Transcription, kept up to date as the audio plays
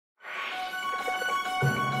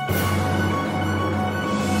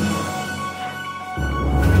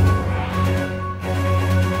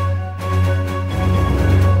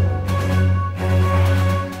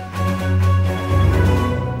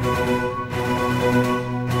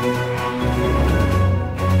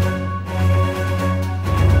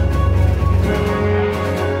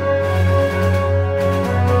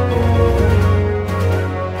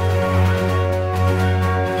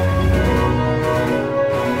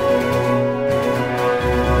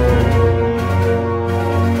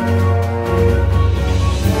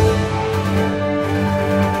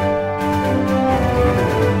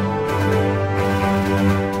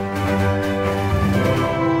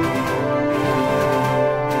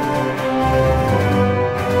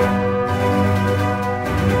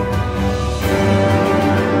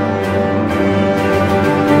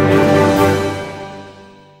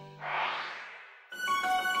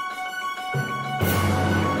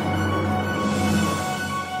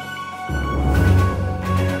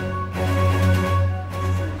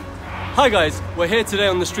Hi guys, we're here today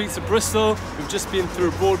on the streets of Bristol. We've just been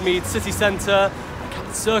through Broadmead City Centre,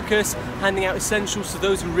 Captain Circus, handing out essentials to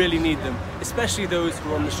those who really need them, especially those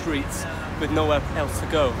who are on the streets with nowhere else to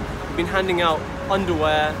go. We've been handing out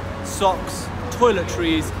underwear, socks,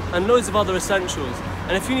 toiletries and loads of other essentials.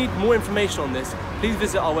 And if you need more information on this, please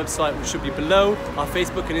visit our website, which should be below. Our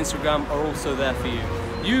Facebook and Instagram are also there for you.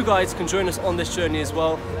 You guys can join us on this journey as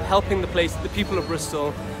well, helping the people of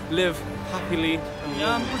Bristol live happily.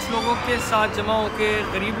 यहाँ हम कुछ लोगों के साथ जमा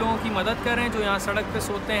होकर गरीब लोगों की मदद कर रहे हैं जो यहाँ सड़क पे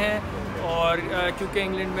सोते हैं और क्योंकि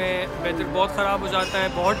इंग्लैंड में वेदर बहुत ख़राब हो जाता है,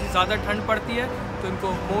 बहुत ज़्यादा ठंड पड़ती है, तो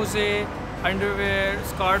इनको मोज़े, अंडरवेयर,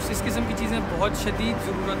 स्कार्फ्स, इस किस्म की चीज़ें बहुत शदीद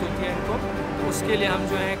ज़रूरत होती है इनको। तो उसके लिए हम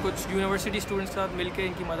जो है कुछ यूनिवर्सिटी स्टूडेंट्स के साथ मिलकर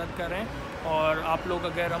इनकी मदद कर रहे हैं और आप लोग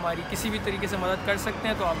अगर हमारी किसी भी तरीके से मदद कर सकते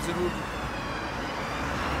हैं तो आप ज़रूर।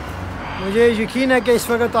 मुझे यकीन है कि इस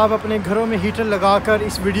वक्त आप अपने घरों में हीटर लगाकर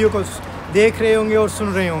इस वीडियो को देख रहे होंगे और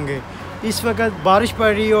सुन रहे होंगे। इस वक्त बारिश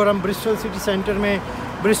पड़ रही है और हम ब्रिस्टल सिटी सेंटर में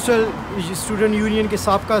ब्रिस्टल स्टूडेंट यूनियन के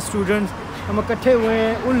साबका स्टूडेंट्स हम इकट्ठे हुए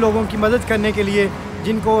हैं उन लोगों की मदद करने के लिए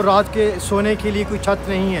जिनको रात के सोने के लिए कोई छत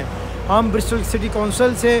नहीं है। हम ब्रिस्टल सिटी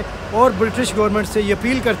काउंसिल से और ब्रिटिश गवर्नमेंट से ये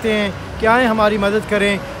अपील करते हैं कि आएँ हमारी मदद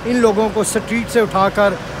करें, इन लोगों को स्ट्रीट से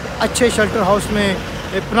उठाकर अच्छे शेल्टर हाउस में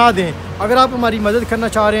पनाह दें। अगर आप हमारी मदद करना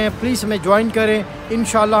चाह रहे हैं प्लीज़ हमें ज्वाइन करें।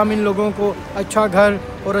 इंशाल्लाह हम इन लोगों को अच्छा घर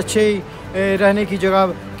और अच्छे रहने की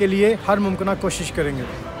जगह के लिए हर मुमकिन कोशिश करेंगे।